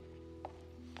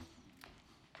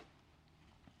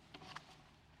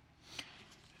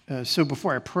So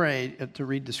before I pray to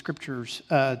read the scriptures,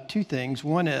 two things.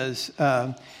 One is,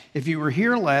 if you were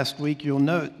here last week, you'll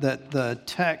note that the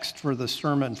text for the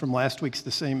sermon from last week's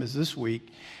the same as this week.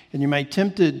 And you might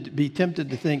be tempted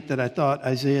to think that I thought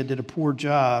Isaiah did a poor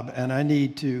job and I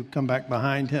need to come back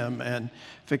behind him and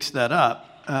fix that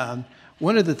up.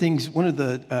 One of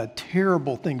the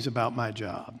terrible things about my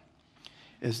job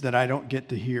is that I don't get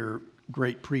to hear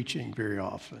great preaching very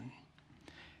often.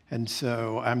 And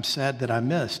so I'm sad that I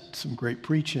missed some great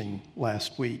preaching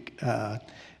last week.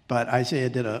 But Isaiah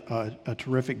did a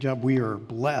terrific job. We are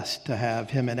blessed to have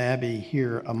him and Abby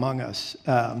here among us.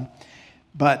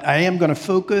 But I am going to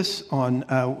focus on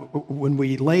when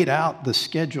we laid out the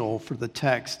schedule for the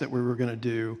text that we were going to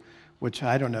do, which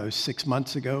I don't know, 6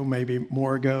 months ago, maybe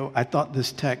more ago, I thought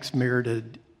this text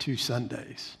merited 2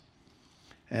 Sundays.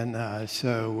 And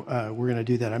so we're going to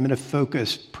do that. I'm going to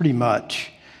focus pretty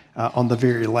much on the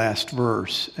very last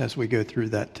verse as we go through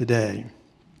that today.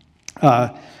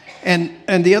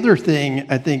 And the other thing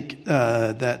I think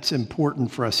that's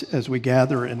important for us as we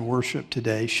gather in worship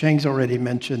today, Shang's already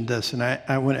mentioned this, and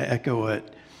I want to echo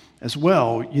it as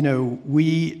well. You know,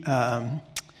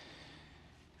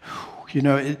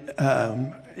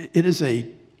 it is a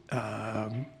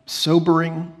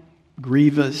sobering,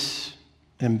 grievous,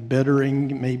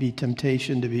 embittering, maybe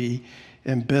temptation to be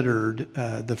embittered,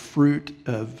 the fruit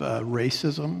of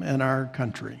racism in our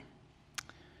country,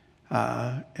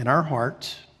 in our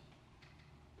hearts,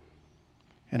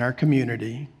 in our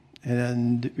community.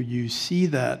 And you see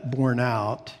that borne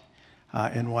out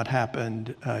in what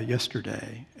happened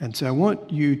yesterday. And so I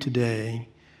want you today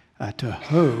to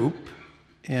hope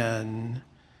in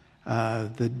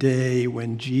the day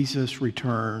when Jesus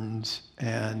returns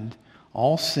and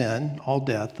all sin, all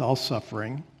death, all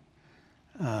suffering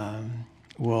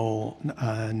will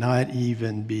not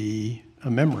even be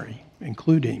a memory,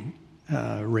 including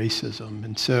racism.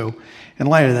 And so in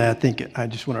light of that, I think I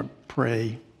just want to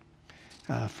pray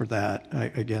for that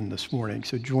again this morning.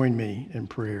 So join me in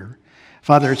prayer.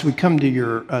 Father, as we come to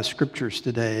your scriptures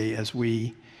today, as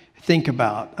we think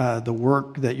about the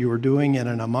work that you are doing in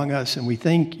and among us, and we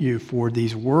thank you for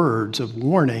these words of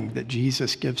warning that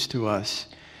Jesus gives to us,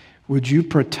 would you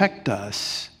protect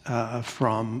us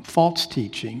from false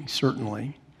teaching,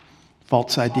 certainly,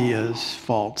 false ideas,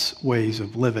 false ways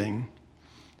of living,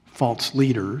 false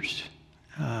leaders.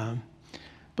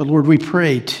 But Lord, we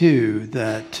pray too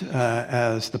that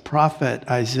as the prophet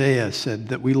Isaiah said,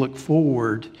 that we look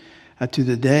forward to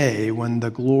the day when the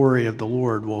glory of the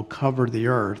Lord will cover the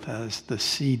earth as the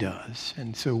sea does.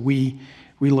 And so we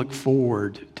look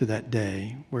forward to that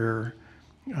day where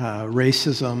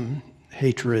racism,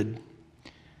 hatred,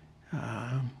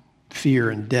 fear,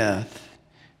 and death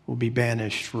will be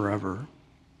banished forever.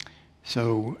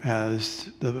 So as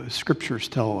the scriptures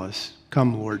tell us,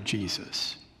 come Lord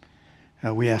Jesus.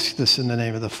 We ask this in the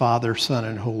name of the Father, Son,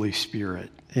 and Holy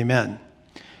Spirit. Amen.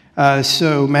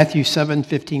 So Matthew 7,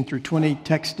 15 through 20,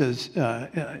 text is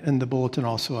in the bulletin,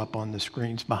 also up on the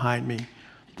screens behind me.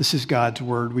 This is God's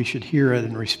word. We should hear it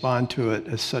and respond to it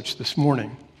as such this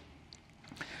morning.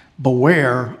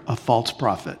 Beware of false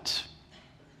prophets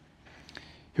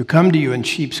who come to you in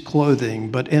sheep's clothing,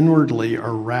 but inwardly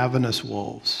are ravenous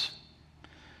wolves.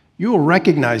 You will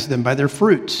recognize them by their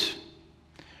fruits.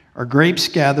 Are grapes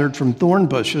gathered from thorn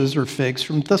bushes or figs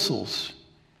from thistles?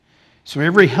 So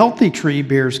every healthy tree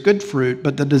bears good fruit,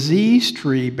 but the diseased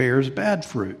tree bears bad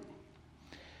fruit.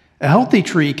 A healthy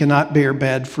tree cannot bear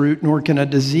bad fruit, nor can a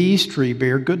diseased tree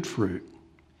bear good fruit.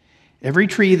 Every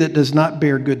tree that does not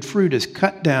bear good fruit is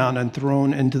cut down and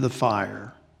thrown into the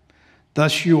fire.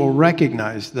 Thus you will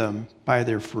recognize them by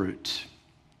their fruits.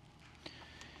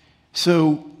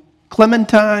 So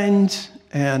clementines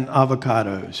and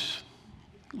avocados.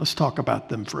 Let's talk about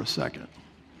them for a second.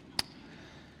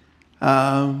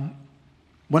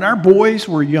 When our boys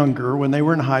were younger, when they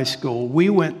were in high school, we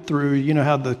went through, you know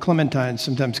how the clementines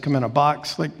sometimes come in a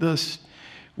box like this?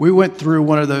 We went through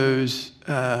one of those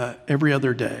every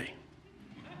other day.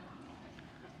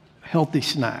 Healthy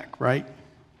snack, right?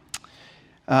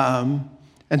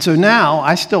 And so now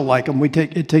I still like them.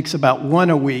 It takes about one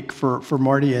a week for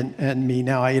Marty and me.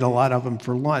 Now I eat a lot of them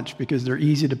for lunch because they're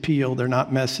easy to peel. They're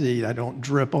not messy. I don't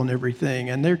drip on everything,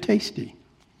 and they're tasty.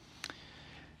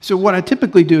 So what I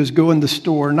typically do is go in the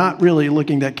store, not really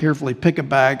looking that carefully, pick a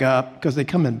bag up, because they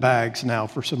come in bags now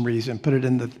for some reason, put it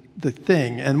in the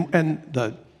thing,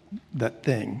 and that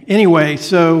thing. Anyway,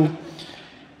 so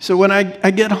when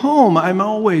I get home, I'm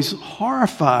always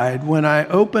horrified when I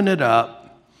open it up,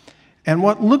 and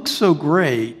what looks so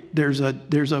great, there's a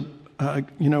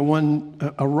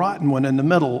rotten one in the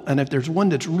middle, and if there's one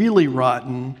that's really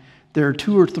rotten, there are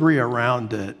 2 or 3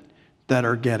 around it that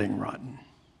are getting rotten.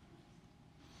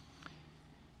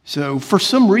 So for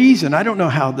some reason, I don't know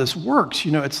how this works.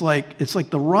 It's like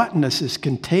the rottenness is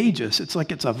contagious. It's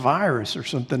like it's a virus or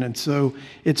something, and so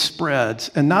it spreads.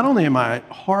 And not only am I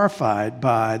horrified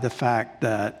by the fact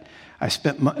that I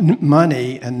spent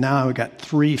money and now I got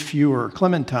 3 fewer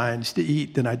clementines to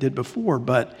eat than I did before,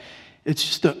 but it's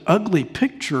just an ugly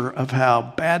picture of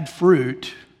how bad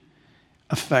fruit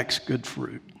affects good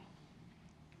fruit.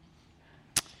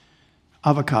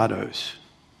 Avocados.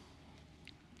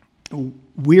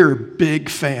 We're big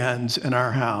fans in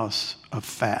our house of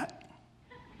fat,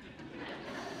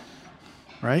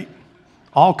 right?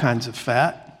 All kinds of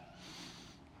fat,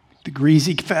 the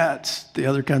greasy fats, the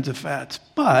other kinds of fats.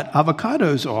 But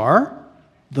avocados are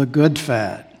the good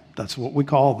fat. That's what we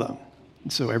call them.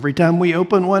 And so every time we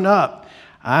open one up,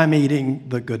 I'm eating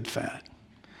the good fat.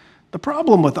 The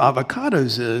problem with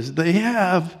avocados is they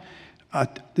have,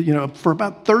 for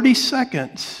about 30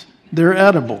 seconds, they're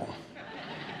edible.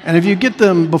 And if you get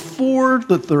them before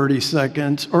the 30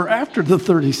 seconds or after the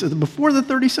 30 seconds, before the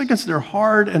 30 seconds, they're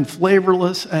hard and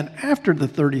flavorless. And after the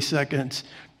 30 seconds,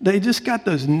 they just got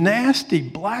those nasty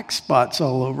black spots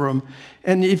all over them.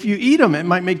 And if you eat them, it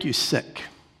might make you sick,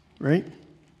 right?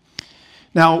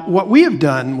 Now, what we have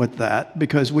done with that,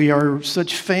 because we are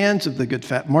such fans of the good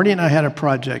fat, Marty and I had a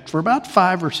project for about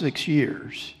 5 or 6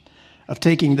 years of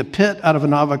taking the pit out of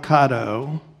an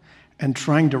avocado and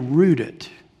trying to root it.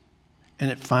 And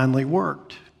it finally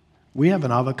worked. We have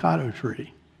an avocado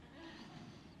tree.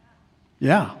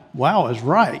 Yeah, wow is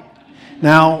right.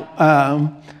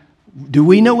 Now, do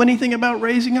we know anything about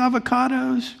raising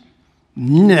avocados?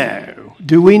 No.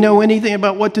 Do we know anything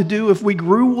about what to do if we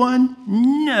grew one?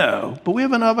 No. But we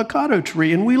have an avocado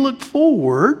tree, and we look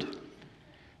forward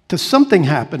to something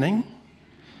happening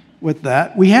with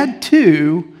that. We had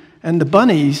 2. And the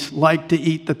bunnies like to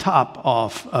eat the top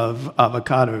off of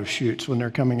avocado shoots when they're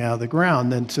coming out of the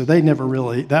ground. And so that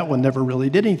one never really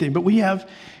did anything. But we have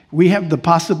the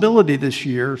possibility this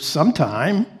year,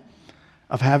 sometime,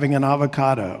 of having an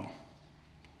avocado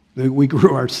that we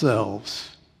grew ourselves,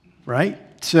 right?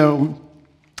 So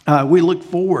we look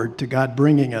forward to God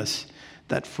bringing us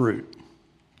that fruit.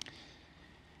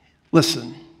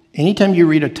 Listen, anytime you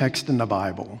read a text in the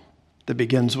Bible that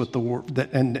begins with the word,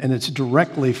 and it's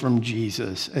directly from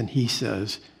Jesus, and he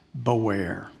says,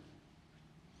 beware.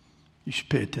 You should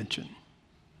pay attention.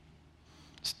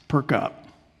 Just perk up.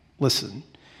 Listen,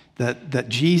 that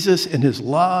Jesus in his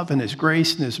love and his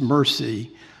grace and his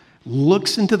mercy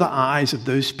looks into the eyes of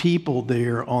those people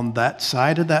there on that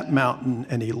side of that mountain,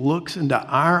 and he looks into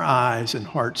our eyes and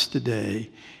hearts today,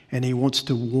 and he wants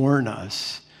to warn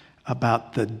us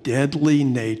about the deadly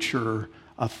nature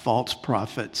of false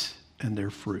prophets and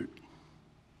their fruit,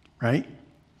 right?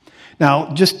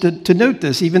 Now, just to note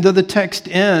this, even though the text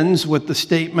ends with the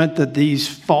statement that these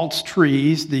false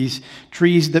trees, these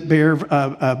trees that bear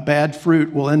bad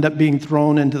fruit will end up being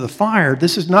thrown into the fire,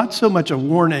 this is not so much a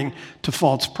warning to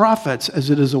false prophets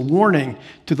as it is a warning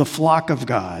to the flock of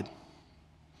God,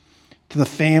 to the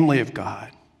family of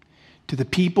God, to the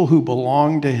people who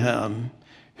belong to him,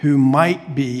 who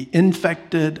might be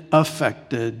infected,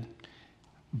 affected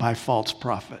by false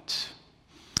prophets.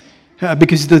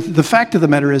 Because the fact of the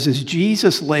matter is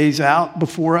Jesus lays out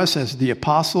before us, as the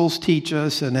apostles teach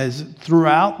us, and as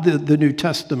throughout the New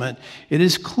Testament, it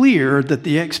is clear that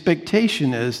the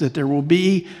expectation is that there will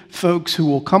be folks who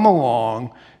will come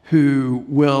along who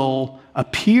will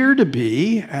appear to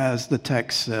be, as the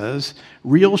text says,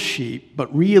 real sheep,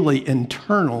 but really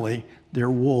internally they're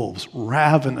wolves,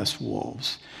 ravenous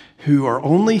wolves, who are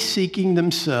only seeking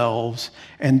themselves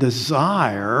and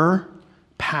desire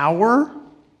power,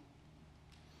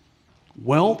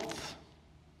 wealth,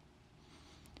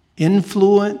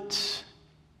 influence,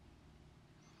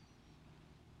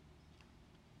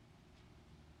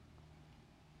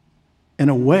 in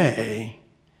a way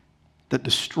that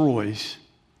destroys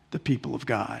the people of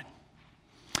God.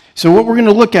 So what we're going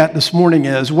to look at this morning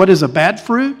is, what is a bad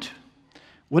fruit?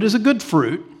 What is a good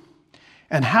fruit?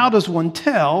 And how does one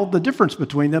tell the difference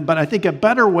between them? But I think a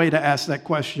better way to ask that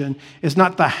question is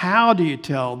not the how do you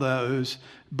tell those,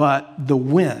 but the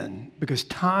when, because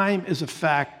time is a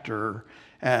factor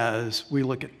as we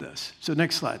look at this. So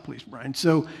next slide, please, Brian.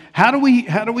 So how do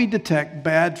we detect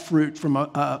bad fruit from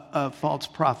a false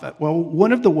prophet? Well,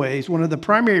 one of the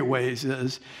primary ways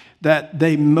is that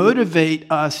they motivate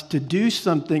us to do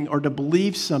something or to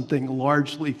believe something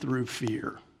largely through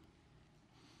fear.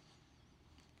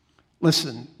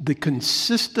 Listen, the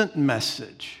consistent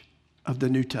message of the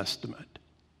New Testament,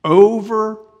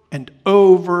 over and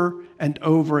over and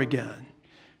over again,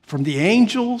 from the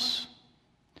angels,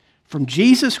 from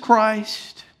Jesus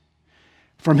Christ,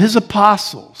 from his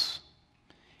apostles,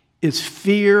 is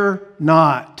fear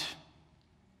not.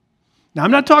 Now,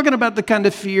 I'm not talking about the kind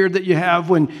of fear that you have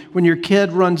when your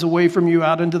kid runs away from you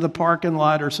out into the parking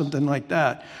lot or something like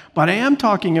that. But I am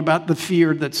talking about the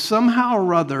fear that somehow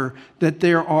or other that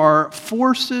there are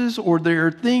forces or there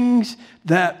are things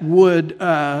that would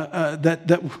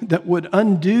that would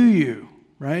undo you,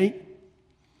 right?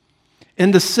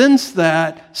 In the sense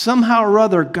that somehow or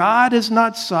other God is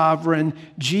not sovereign,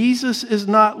 Jesus is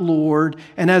not Lord,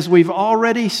 and as we've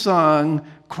already sung,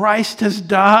 Christ has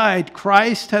died,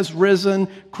 Christ has risen,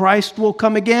 Christ will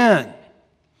come again.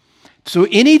 So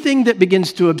anything that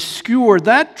begins to obscure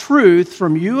that truth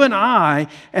from you and I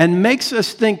and makes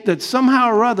us think that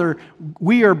somehow or other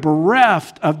we are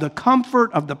bereft of the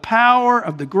comfort, of the power,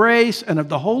 of the grace, and of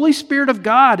the Holy Spirit of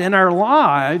God in our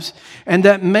lives, and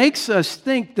that makes us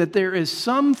think that there is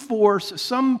some force,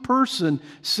 some person,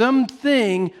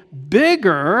 something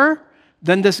bigger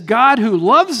than this God who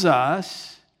loves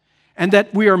us, and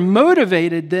that we are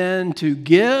motivated then to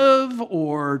give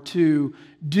or to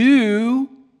do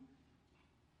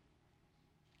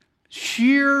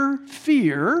sheer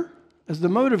fear as the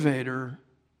motivator,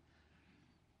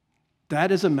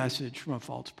 that is a message from a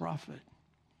false prophet.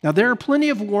 Now, there are plenty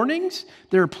of warnings.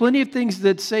 There are plenty of things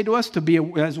that say to us to be,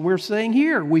 as we're saying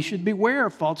here, we should beware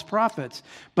of false prophets.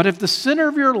 But if the center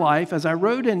of your life, as I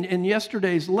wrote in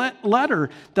yesterday's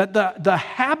letter, that the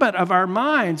habit of our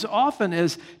minds often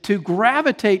is to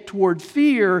gravitate toward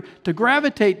fear, to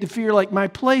gravitate to fear like my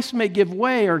place may give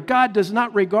way, or God does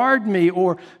not regard me,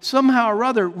 or somehow or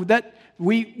other, that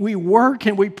we work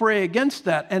and we pray against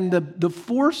that. And the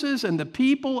forces and the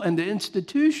people and the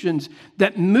institutions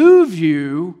that move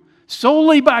you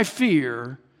solely by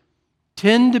fear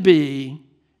tend to be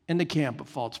in the camp of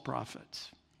false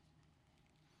prophets.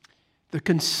 The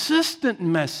consistent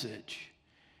message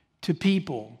to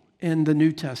people in the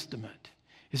New Testament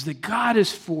is that God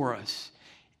is for us,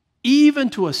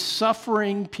 even to a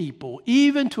suffering people,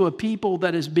 even to a people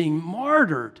that is being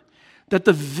martyred. That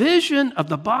the vision of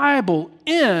the Bible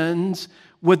ends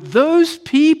with those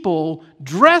people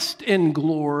dressed in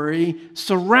glory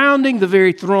surrounding the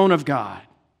very throne of God.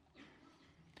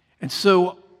 And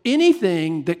so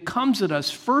anything that comes at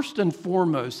us first and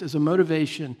foremost as a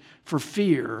motivation for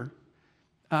fear,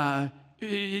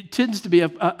 it tends to be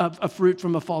a fruit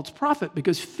from a false prophet,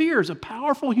 because fear is a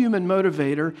powerful human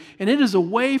motivator, and it is a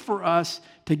way for us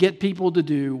to get people to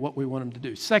do what we want them to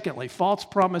do. Secondly, false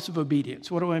promise of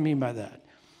obedience. What do I mean by that?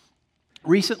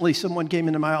 Recently, someone came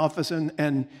into my office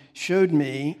and showed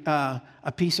me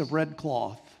a piece of red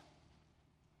cloth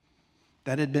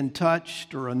that had been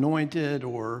touched or anointed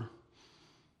or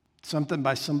something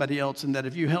by somebody else, and that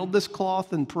if you held this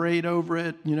cloth and prayed over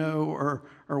it, or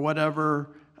whatever,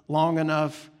 long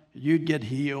enough, you'd get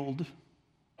healed,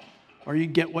 or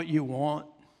you'd get what you want,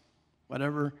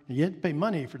 whatever. You had to pay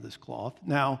money for this cloth.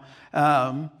 Now,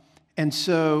 and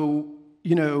so,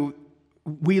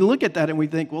 we look at that and we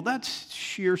think, well, that's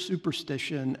sheer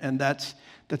superstition and that's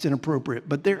inappropriate.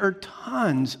 But there are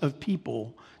tons of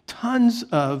people, tons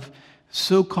of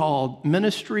so-called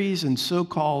ministries and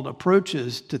so-called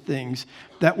approaches to things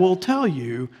that will tell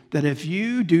you that if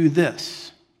you do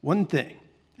this one thing,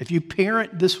 if you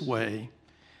parent this way,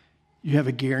 you have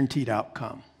a guaranteed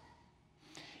outcome.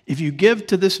 If you give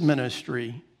to this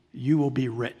ministry, you will be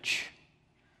rich.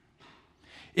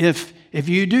 If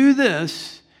you do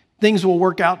this, things will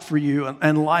work out for you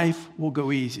and life will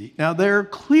go easy. Now, there are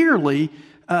clearly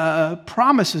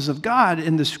promises of God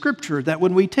in the Scripture that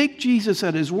when we take Jesus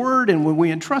at His word and when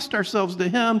we entrust ourselves to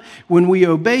Him, when we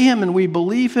obey Him and we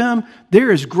believe Him,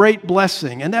 there is great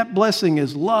blessing. And that blessing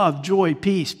is love, joy,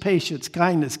 peace, patience,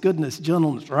 kindness, goodness,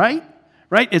 gentleness, right?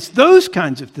 Right? It's those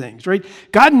kinds of things, right?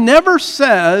 God never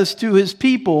says to His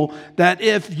people that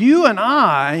if you and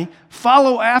I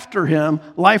follow after Him,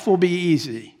 life will be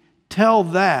easy. Tell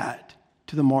that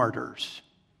to the martyrs.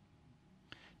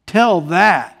 Tell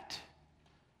that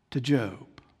to Job,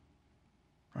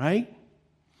 right?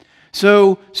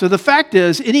 So the fact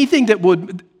is, anything that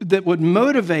would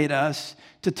motivate us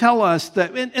to tell us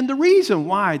that, and the reason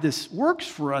why this works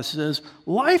for us is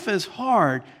life is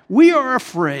hard. We are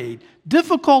afraid.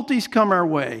 Difficulties come our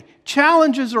way.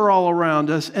 Challenges are all around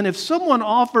us. And if someone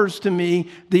offers to me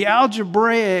the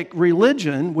algebraic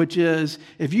religion, which is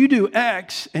if you do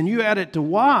X and you add it to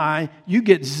Y, you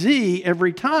get Z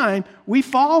every time, we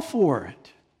fall for it.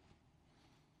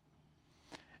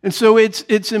 And so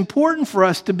it's important for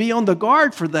us to be on the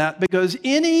guard for that, because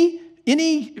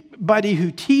anybody who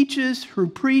teaches, who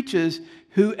preaches,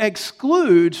 who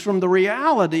excludes from the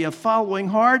reality of following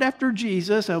hard after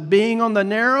Jesus, of being on the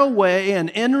narrow way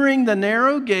and entering the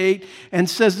narrow gate, and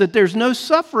says that there's no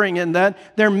suffering in that,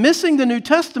 they're missing the New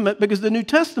Testament, because the New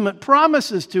Testament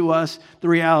promises to us the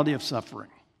reality of suffering.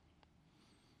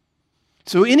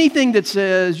 So anything that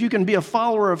says you can be a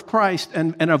follower of Christ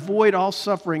and avoid all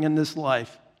suffering in this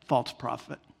life, false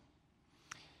prophet.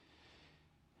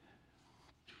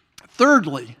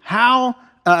 Thirdly,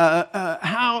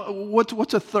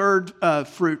 what's a third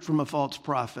fruit from a false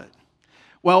prophet?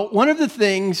 Well, one of the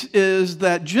things is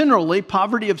that generally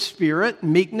poverty of spirit,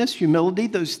 meekness, humility,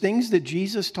 those things that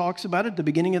Jesus talks about at the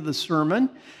beginning of the sermon,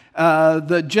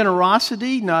 the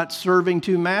generosity, not serving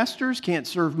two masters, can't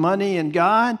serve money and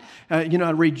God,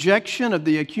 a rejection of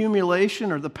the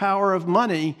accumulation or the power of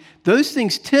money, those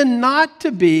things tend not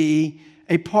to be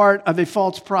a part of a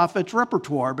false prophet's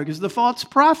repertoire, because the false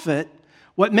prophet,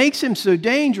 what makes him so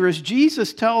dangerous,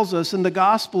 Jesus tells us in the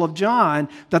Gospel of John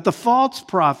that the false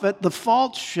prophet, the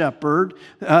false shepherd,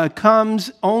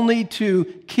 comes only to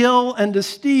kill and to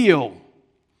steal.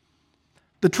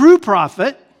 The true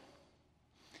prophet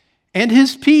and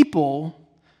his people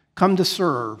come to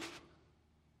serve,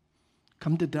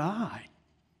 come to die,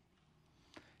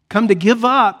 come to give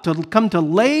up, come to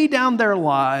lay down their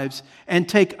lives and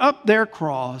take up their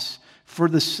cross for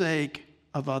the sake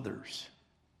of others.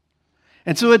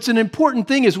 And so it's an important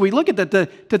thing as we look at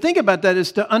that, to think about that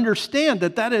is to understand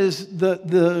that is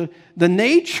the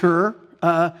nature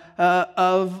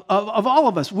of all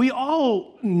of us. We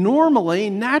all normally,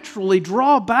 naturally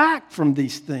draw back from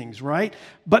these things, right?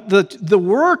 But the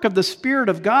work of the Spirit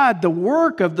of God, the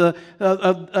work of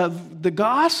the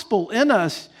gospel in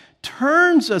us,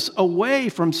 turns us away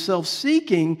from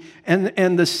self-seeking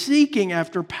and the seeking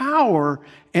after power,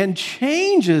 and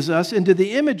changes us into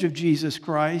the image of Jesus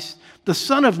Christ, the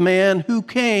Son of Man who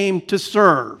came to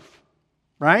serve,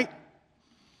 right?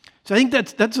 So I think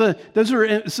those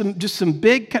are some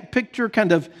big picture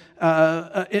kind of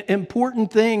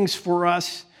important things for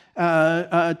us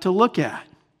to look at.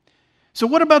 So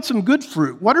what about some good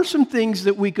fruit? What are some things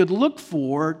that we could look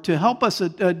for to help us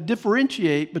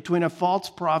differentiate between a false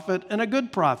prophet and a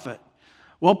good prophet?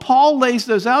 Well, Paul lays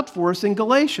those out for us in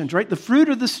Galatians, right? The fruit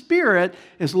of the Spirit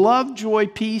is love, joy,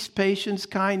 peace, patience,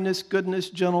 kindness, goodness,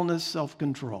 gentleness,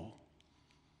 self-control.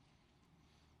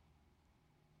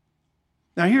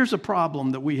 Now, here's a problem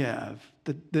that we have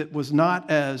that was not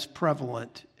as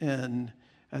prevalent in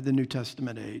the New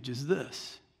Testament age, is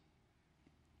this.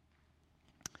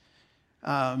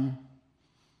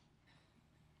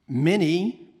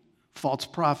 Many false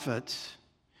prophets,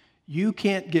 you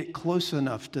can't get close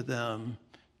enough to them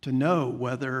to know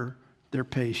whether they're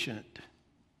patient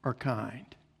or kind,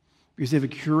 because they have a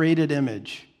curated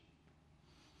image,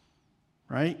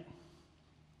 right?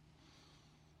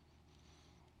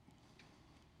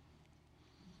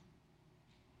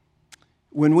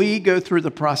 When we go through the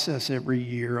process every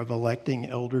year of electing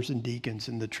elders and deacons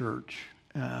in the church,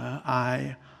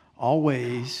 I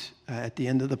always, at the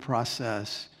end of the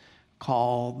process,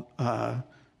 call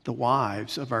the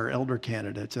wives of our elder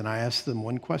candidates, and I ask them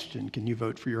one question: can you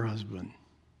vote for your husband?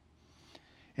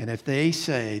 And if they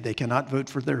say they cannot vote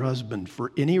for their husband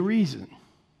for any reason,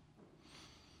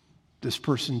 this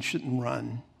person shouldn't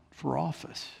run for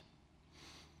office.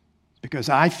 Because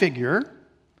I figure,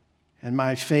 in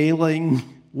my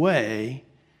failing way,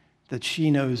 that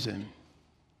she knows him.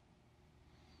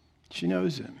 She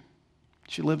knows him.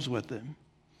 She lives with him.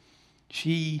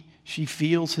 She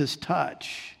feels his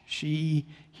touch. She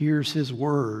hears his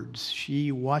words.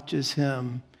 She watches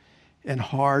him in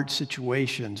hard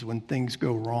situations when things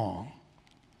go wrong,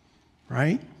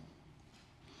 right?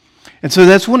 And so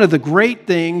that's one of the great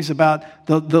things about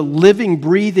the living,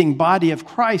 breathing body of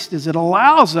Christ, is it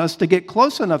allows us to get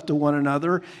close enough to one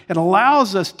another. It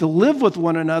allows us to live with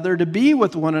one another, to be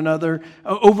with one another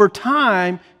over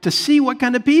time, to see what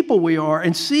kind of people we are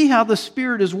and see how the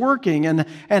Spirit is working and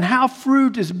how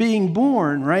fruit is being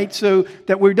born, right? So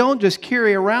that we don't just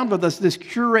carry around with us this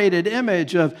curated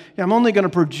image of, I'm only going to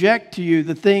project to you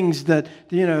the things that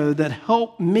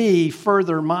help me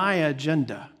further my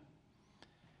agenda.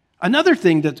 Another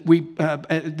thing that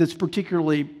that's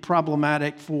particularly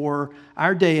problematic for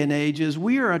our day and age is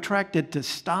we are attracted to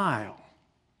style.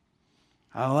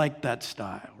 I like that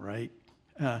style, right?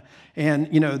 And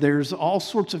there's all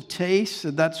sorts of tastes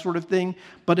and that sort of thing,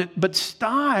 but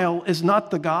style is not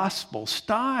the gospel.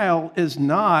 Style is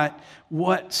not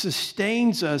what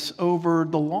sustains us over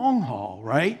the long haul,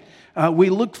 right?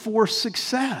 We look for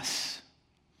success.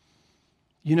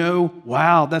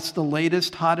 Wow, that's the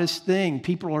latest, hottest thing.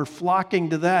 People are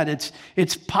flocking to that.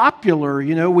 It's popular.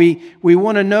 We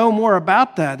want to know more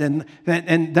about that, and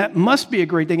that must be a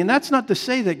great thing. And that's not to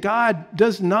say that God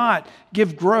does not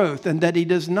give growth and that He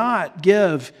does not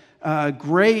give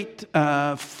great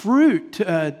fruit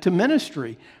to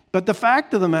ministry. But the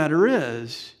fact of the matter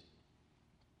is,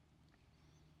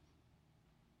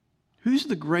 who's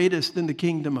the greatest in the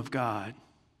kingdom of God?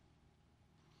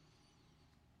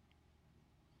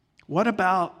 What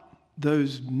about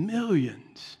those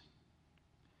millions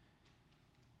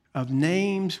of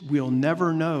names we'll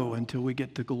never know until we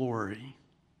get to glory,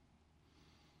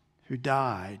 who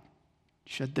died,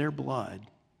 shed their blood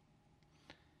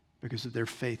because of their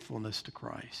faithfulness to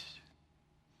Christ?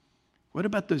 What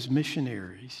about those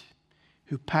missionaries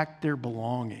who packed their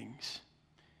belongings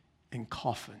in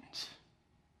coffins?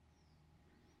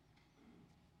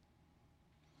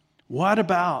 What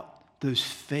about those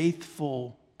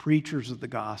faithful preachers of the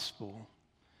gospel,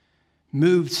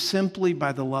 moved simply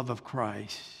by the love of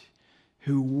Christ,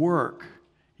 who work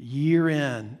year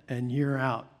in and year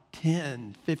out,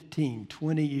 10, 15,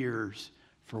 20 years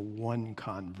for one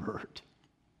convert?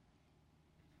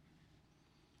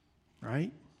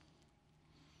 Right?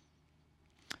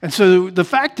 And so the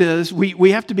fact is,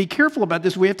 we have to be careful about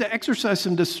this. We have to exercise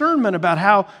some discernment about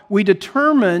how we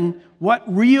determine what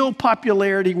real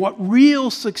popularity, what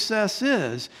real success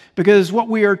is. Because what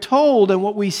we are told and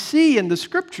what we see in the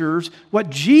Scriptures, what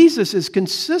Jesus is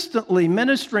consistently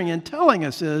ministering and telling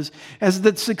us is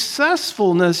that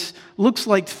successfulness looks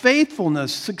like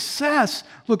faithfulness. Success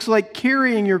looks like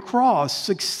carrying your cross.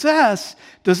 Success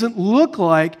doesn't look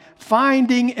like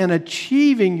finding and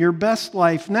achieving your best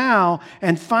life now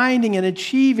and finding and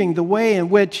achieving the way in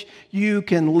which you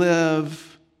can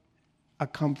live a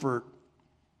comfortable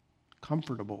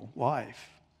life.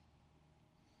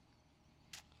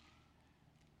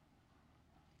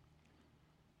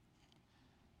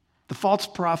 The false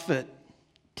prophet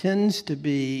tends to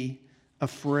be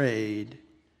afraid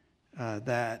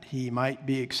that he might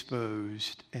be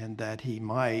exposed and that he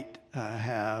might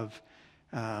have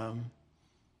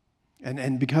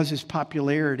and because his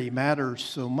popularity matters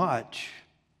so much,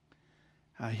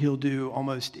 he'll do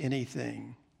almost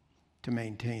anything to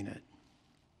maintain it.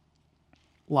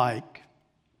 Like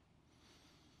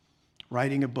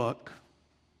writing a book,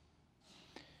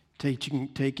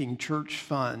 taking church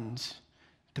funds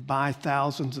to buy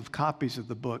thousands of copies of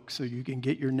the book so you can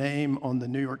get your name on the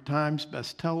New York Times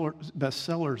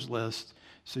bestsellers list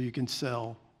so you can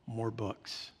sell more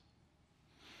books.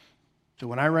 So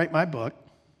when I write my book,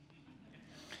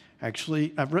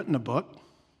 actually, I've written a book.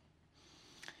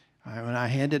 When I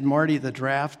handed Marty the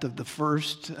draft of the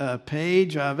first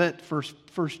page of it,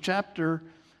 first chapter,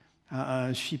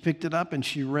 she picked it up and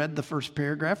she read the first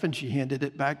paragraph and she handed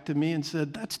it back to me and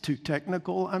said, "That's too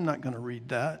technical. I'm not going to read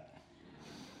that."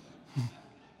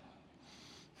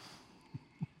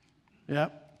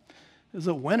 Yep, it was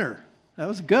a winner. That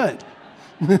was good.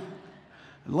 I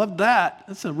love that.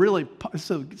 This is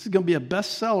going to be a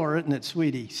bestseller, isn't it,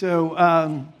 sweetie?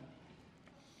 So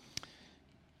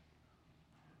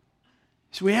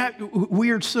we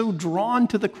are so drawn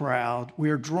to the crowd. We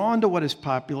are drawn to what is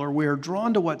popular. We are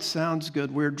drawn to what sounds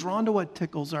good. We are drawn to what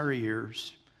tickles our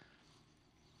ears.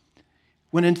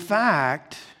 When in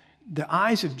fact, the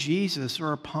eyes of Jesus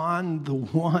are upon the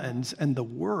ones and the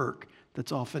work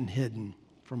that's often hidden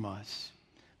from us.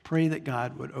 Pray that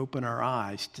God would open our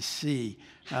eyes to see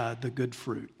the good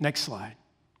fruit. Next slide.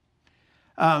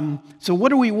 So what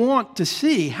do we want to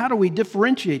see? How do we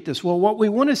differentiate this? Well, what we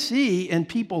want to see in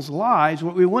people's lives,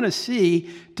 what we want to see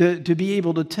to be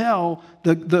able to tell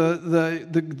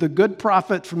the good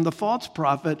prophet from the false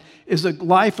prophet is a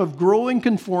life of growing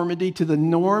conformity to the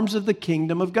norms of the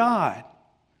kingdom of God.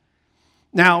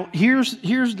 Now, here's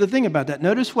the thing about that.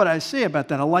 Notice what I say about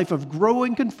that, a life of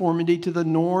growing conformity to the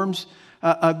norms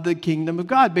of the kingdom of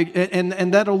God.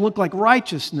 And that'll look like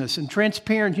righteousness and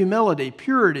transparent humility,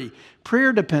 purity,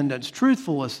 prayer dependence,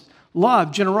 truthfulness,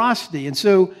 love, generosity. And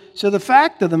so the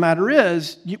fact of the matter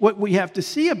is, what we have to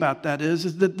see about that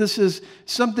is that this is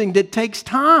something that takes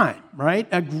time, right?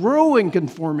 A growing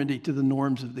conformity to the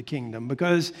norms of the kingdom.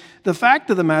 Because the fact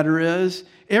of the matter is,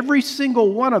 every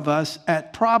single one of us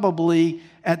at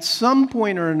some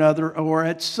point or another, or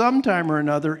at some time or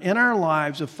another in our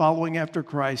lives of following after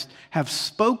Christ, have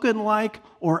spoken like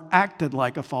or acted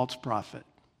like a false prophet.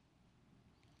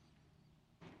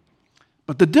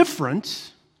 But the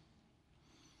difference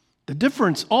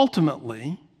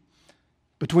ultimately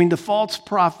between the false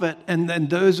prophet and then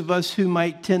those of us who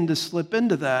might tend to slip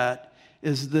into that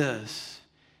is this: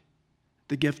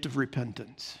 the gift of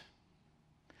repentance.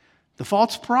 The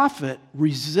false prophet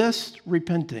resists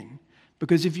repenting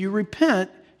because if you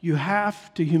repent, you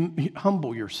have to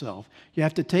humble yourself. You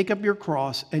have to take up your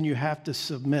cross and you have to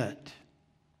submit.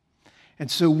 And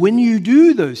so when you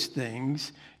do those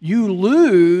things, you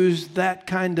lose that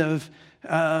kind of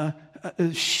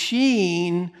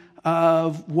sheen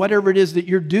of whatever it is that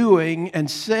you're doing and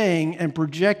saying and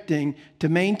projecting to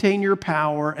maintain your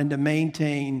power and to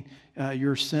maintain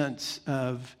your sense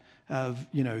of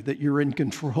that you're in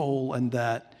control and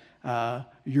that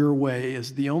your way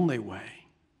is the only way.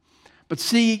 But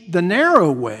see, the narrow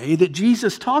way that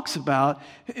Jesus talks about,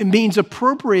 it means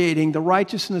appropriating the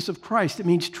righteousness of Christ. It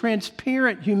means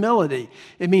transparent humility.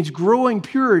 It means growing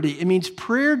purity. It means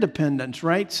prayer dependence,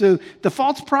 right? So the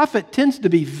false prophet tends to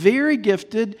be very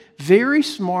gifted, very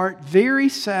smart, very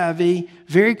savvy,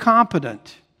 very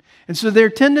competent. And so their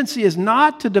tendency is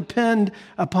not to depend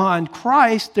upon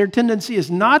Christ. Their tendency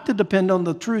is not to depend on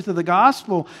the truth of the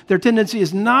gospel. Their tendency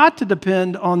is not to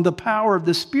depend on the power of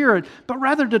the Spirit, but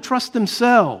rather to trust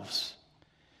themselves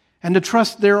and to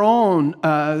trust their own,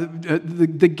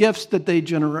 the gifts that they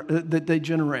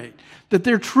generate, that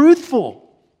they're truthful.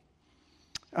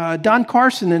 Don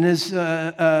Carson, in his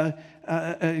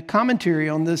commentary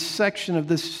on this section of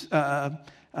this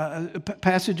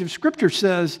passage of Scripture,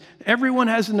 says, everyone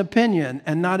has an opinion,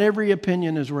 and not every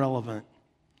opinion is relevant.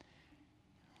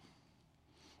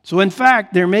 So in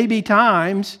fact, there may be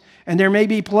times and there may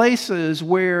be places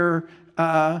where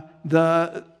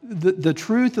the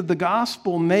truth of the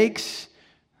gospel makes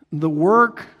the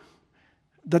work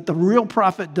that the real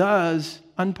prophet does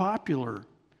unpopular.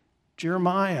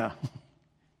 Jeremiah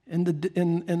in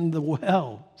the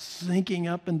well, sinking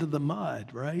up into the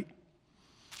mud, right?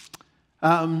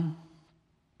 Now,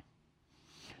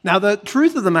 the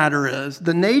truth of the matter is,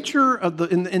 in nature,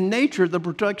 the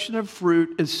production of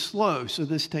fruit is slow, so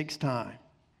this takes time.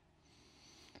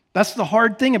 That's the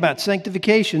hard thing about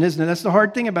sanctification, isn't it? That's the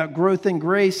hard thing about growth in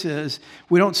grace is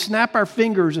we don't snap our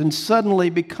fingers and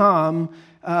suddenly become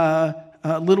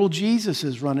little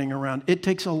Jesuses running around. It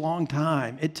takes a long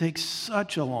time. It takes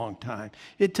such a long time.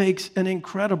 It takes an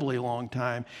incredibly long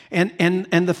time.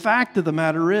 And the fact of the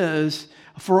matter is,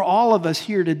 for all of us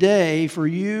here today, for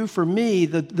you, for me,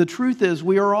 the truth is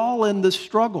we are all in this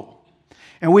struggle.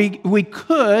 And we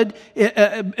could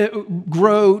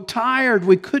grow tired.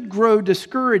 We could grow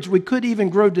discouraged. We could even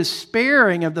grow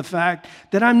despairing of the fact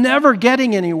that I'm never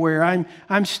getting anywhere.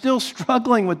 I'm still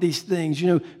struggling with these things.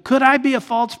 Could I be a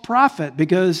false prophet?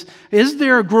 Because is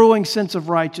there a growing sense of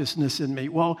righteousness in me?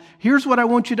 Well, here's what I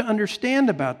want you to understand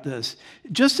about this.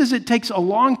 Just as it takes a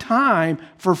long time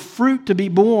for fruit to be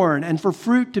born and for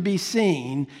fruit to be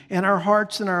seen in our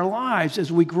hearts and our lives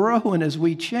as we grow and as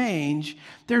we change,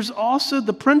 there's also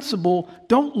the principle,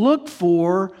 don't look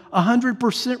for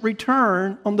 100%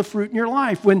 return on the fruit in your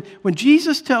life. When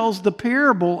Jesus tells the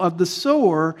parable of the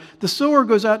sower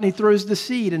goes out and he throws the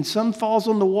seed, and some falls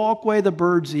on the walkway, the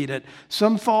birds eat it.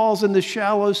 Some falls in the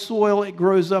shallow soil, it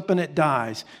grows up and it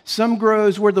dies. Some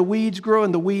grows where the weeds grow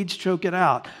and the weeds choke it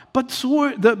out. But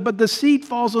the seed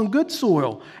falls on good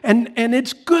soil, and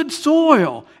it's good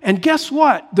soil. And guess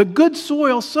what? The good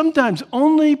soil sometimes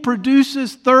only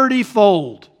produces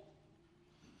 30-fold.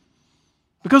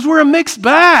 Because we're a mixed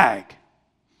bag.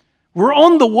 We're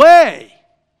on the way.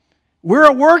 We're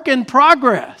a work in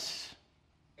progress.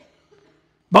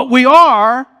 But we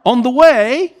are on the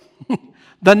way,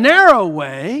 the narrow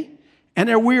way,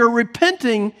 and we are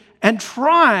repenting and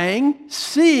trying,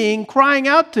 seeing, crying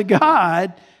out to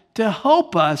God to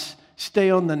help us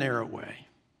stay on the narrow way.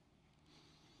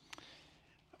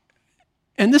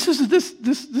 And this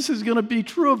is going to be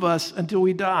true of us until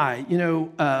we die.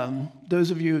 Those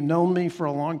of you who've known me for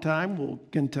a long time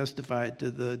can testify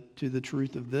to the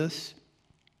truth of this.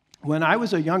 When I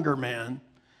was a younger man,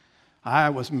 I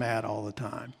was mad all the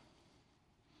time.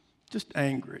 Just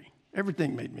angry.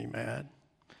 Everything made me mad.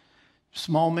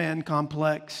 Small man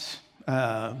complex.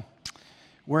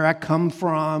 Where I come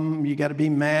from, you got to be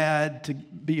mad to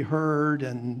be heard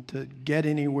and to get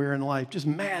anywhere in life. Just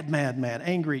mad,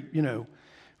 angry,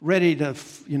 ready to,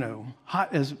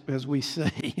 hot as we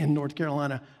say in North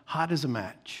Carolina, hot as a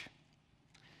match.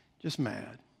 Just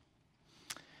mad.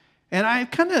 And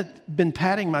I've kind of been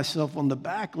patting myself on the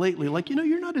back lately, like,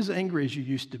 you're not as angry as you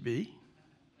used to be.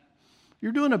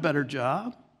 You're doing a better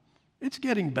job. It's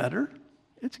getting better.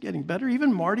 It's getting better.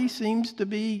 Even Marty seems to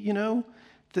be,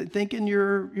 thinking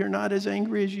you're not as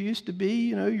angry as you used to be.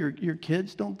 Your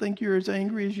kids don't think you're as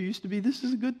angry as you used to be. This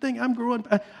is a good thing. I'm growing.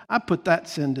 I put that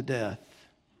sin to death.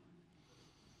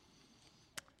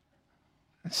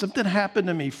 Something happened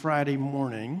to me Friday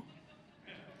morning,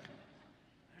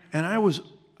 and I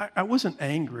wasn't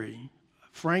angry.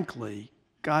 frankly,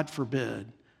 God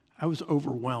forbid, I was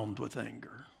overwhelmed with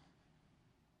anger.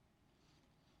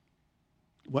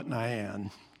 Wasn't I,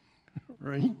 Ann?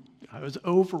 Right? I was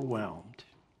overwhelmed.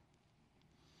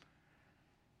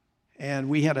 And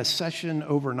we had a session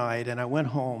overnight, and I went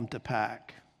home to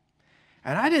pack.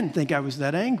 And I didn't think I was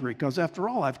that angry, because after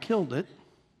all, I've killed it.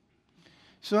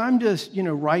 So I'm just,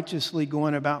 righteously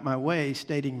going about my way,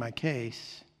 stating my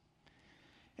case.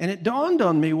 And it dawned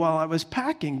on me while I was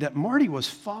packing that Marty was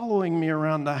following me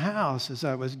around the house as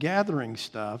I was gathering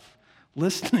stuff,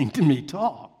 listening to me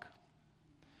talk.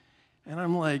 And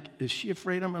I'm like, is she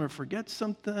afraid I'm going to forget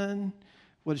something?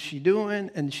 What is she doing?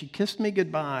 And she kissed me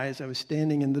goodbye as I was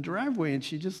standing in the driveway, and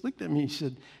she just looked at me and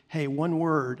said, hey, one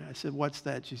word. I said, what's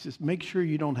that? She says, make sure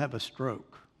you don't have a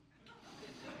stroke.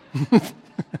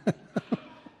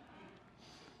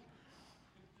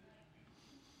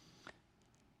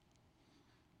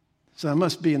 So I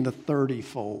must be in the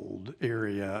 30-fold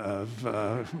area of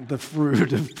the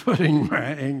fruit of putting my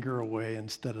anger away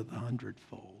instead of the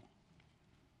 100-fold.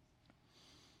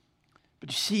 But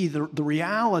you see, the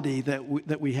reality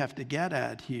that we have to get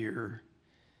at here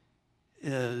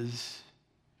is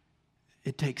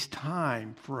it takes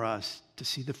time for us to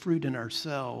see the fruit in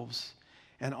ourselves,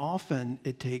 and often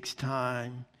it takes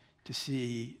time to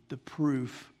see the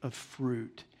proof of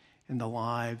fruit in the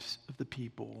lives of the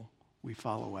people we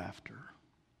follow after.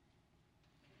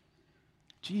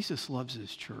 Jesus loves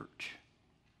his church,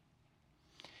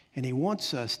 and he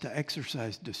wants us to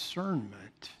exercise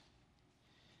discernment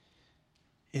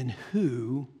in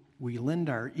who we lend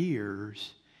our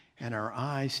ears and our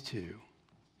eyes to,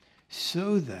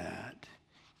 so that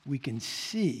we can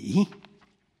see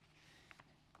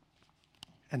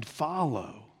and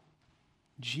follow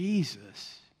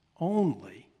Jesus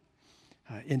only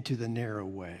into the narrow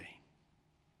way.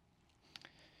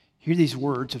 Hear these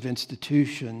words of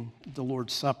institution, the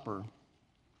Lord's Supper.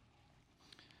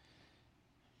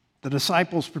 The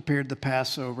disciples prepared the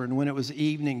Passover, and when it was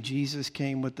evening, Jesus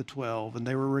came with the 12, and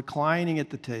they were reclining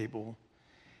at the table.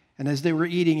 And as they were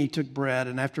eating, he took bread,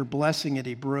 and after blessing it,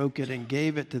 he broke it and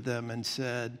gave it to them and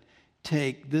said,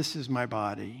 take, this is my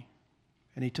body.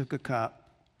 And he took a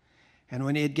cup, and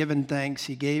when he had given thanks,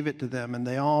 he gave it to them, and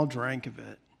they all drank of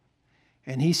it.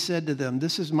 And he said to them,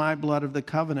 this is my blood of the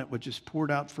covenant, which is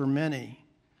poured out for many.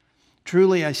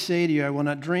 Truly I say to you, I will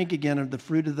not drink again of the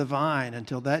fruit of the vine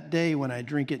until that day when I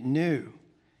drink it new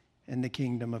in the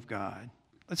kingdom of God.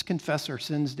 Let's confess our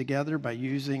sins together by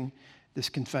using this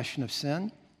confession of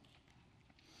sin.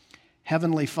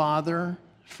 Heavenly Father,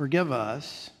 forgive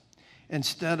us.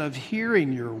 Instead of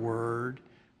hearing your word,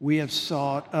 we have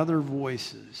sought other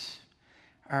voices.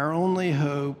 Our only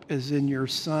hope is in your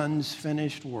Son's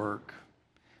finished work.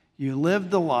 You lived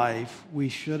the life we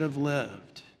should have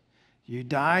lived. You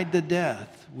died the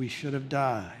death we should have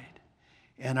died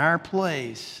in our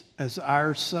place as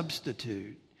our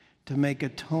substitute to make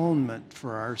atonement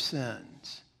for our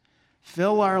sins.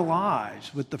 Fill our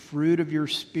lives with the fruit of your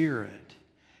Spirit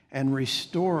and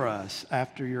restore us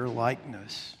after your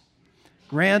likeness.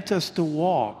 Grant us to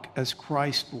walk as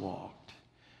Christ walked.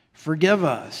 Forgive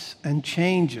us and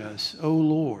change us, O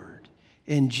Lord.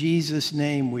 In Jesus'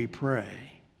 name we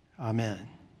pray. Amen.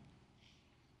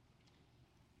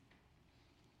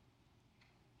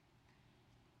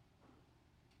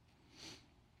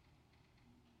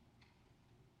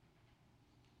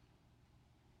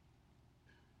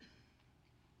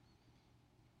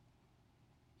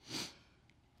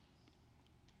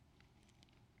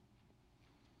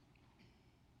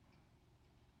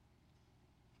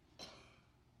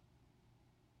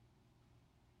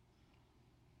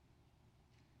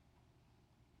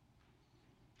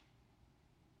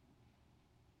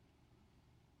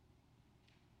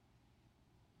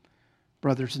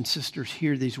 Brothers and sisters,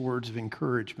 hear these words of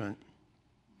encouragement.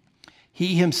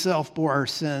 He himself bore our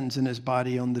sins in his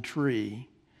body on the tree,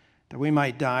 that we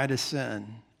might die to sin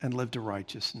and live to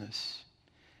righteousness.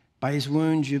 By his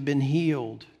wounds you've been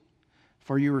healed,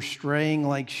 for you were straying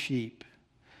like sheep,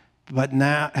 but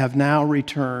have now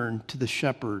returned to the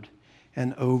shepherd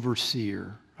and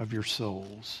overseer of your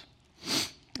souls.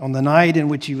 On the night in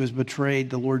which he was betrayed,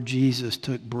 the Lord Jesus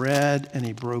took bread and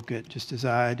he broke it, just as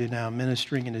I do now,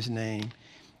 ministering in his name,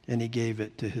 and he gave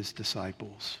it to his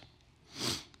disciples.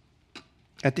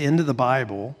 At the end of the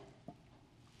Bible,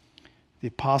 the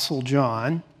Apostle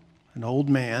John, an old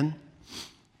man,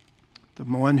 the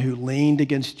one who leaned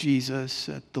against Jesus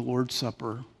at the Lord's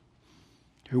Supper,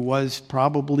 who was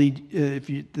probably,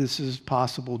 this is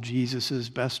possible, Jesus'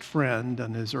 best friend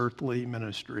in his earthly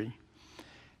ministry,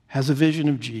 has a vision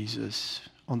of Jesus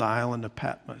on the island of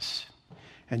Patmos.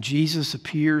 And Jesus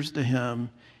appears to him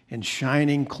in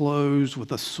shining clothes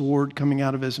with a sword coming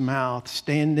out of his mouth,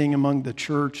 standing among the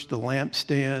church, the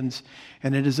lampstands,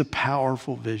 and it is a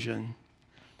powerful vision.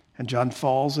 And John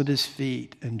falls at his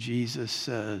feet, and Jesus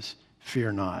says,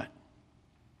 "Fear not."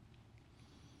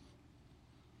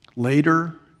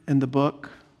 Later in the book,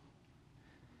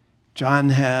 John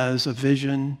has a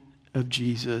vision of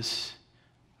Jesus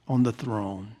on the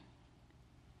throne,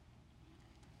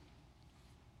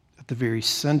 at the very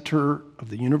center of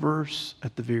the universe,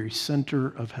 at the very center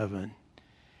of heaven.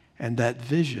 And that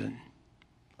vision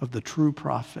of the true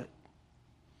prophet,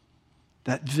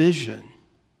 that vision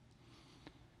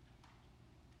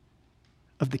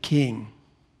of the king,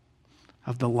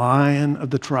 of the Lion of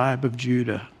the tribe of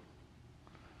Judah,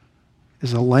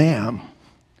 is a lamb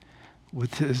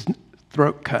with his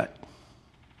throat cut,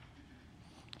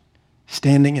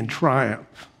 standing in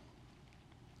triumph.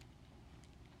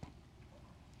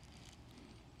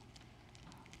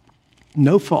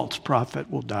 No false prophet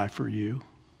will die for you.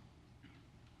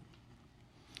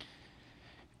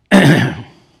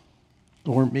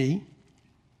 Or me.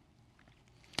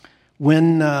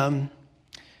 When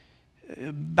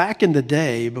back in the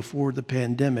day, before the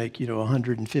pandemic,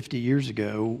 150 years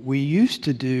ago, we used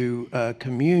to do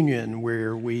communion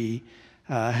where we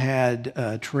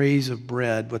had trays of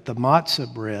bread with the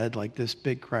matzah bread, like this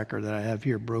big cracker that I have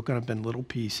here, broken up in little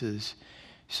pieces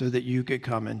so that you could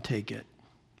come and take it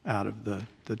out of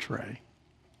the tray.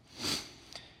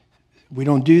 We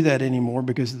don't do that anymore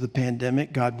because of the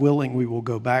pandemic. God willing, we will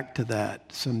go back to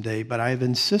that someday. But I've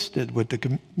insisted with the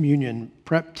communion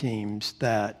prep teams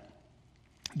that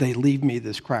they leave me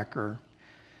this cracker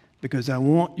because I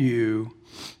want you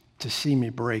to see me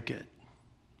break it.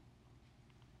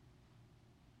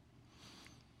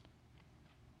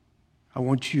 I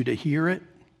want you to hear it.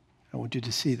 I want you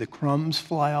to see the crumbs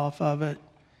fly off of it.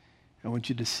 I want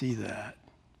you to see that.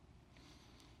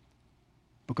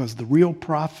 Because the real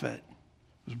prophet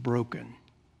was broken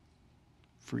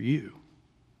for you.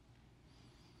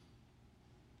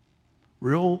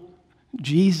 Real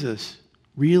Jesus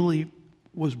really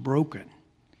was broken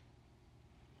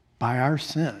by our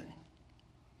sin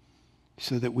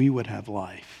so that we would have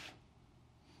life.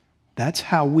 That's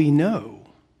how we know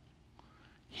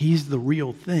he's the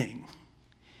real thing.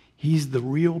 He's the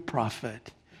real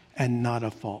prophet and not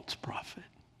a false prophet.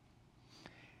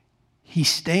 He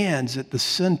stands at the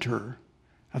center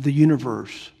of the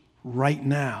universe right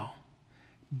now,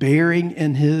 bearing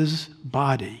in his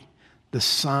body the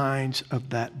signs of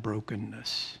that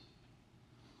brokenness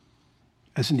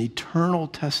as an eternal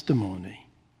testimony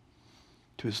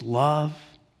to his love,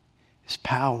 his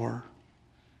power.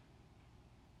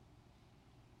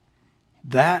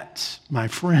 That's, my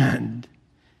friend,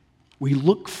 we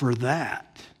look for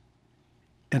that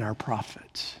in our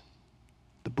prophets,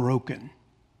 the broken,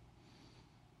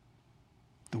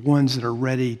 the ones that are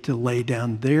ready to lay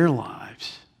down their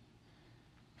lives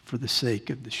for the sake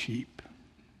of the sheep.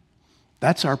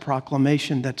 That's our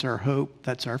proclamation, that's our hope,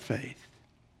 that's our faith.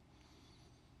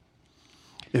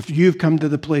 If you've come to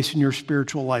the place in your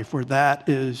spiritual life where that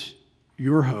is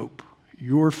your hope,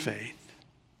 your faith,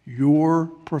 your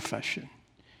profession,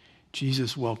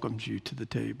 Jesus welcomes you to the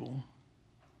table.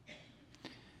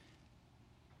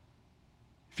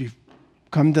 If you've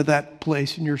come to that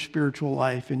place in your spiritual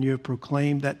life and you have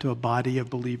proclaimed that to a body of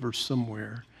believers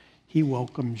somewhere, he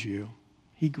welcomes you.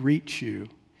 He greets you,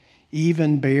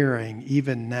 even bearing,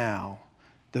 even now,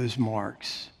 those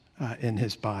marks in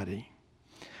his body.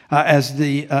 As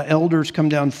the elders come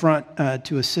down front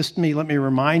to assist me, let me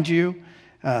remind you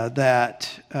that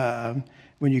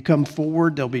when you come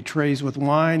forward, there'll be trays with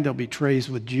wine, there'll be trays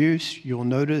with juice. You'll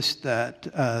notice that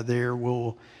there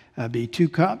will be 2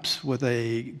 cups with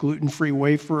a gluten-free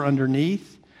wafer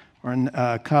underneath, or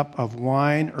a cup of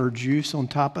wine or juice on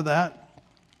top of that.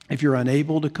 If you're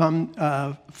unable to come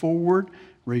forward,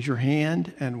 raise your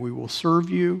hand and we will serve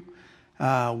you.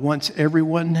 Once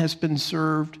everyone has been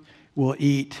served, we'll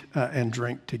eat and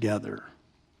drink together.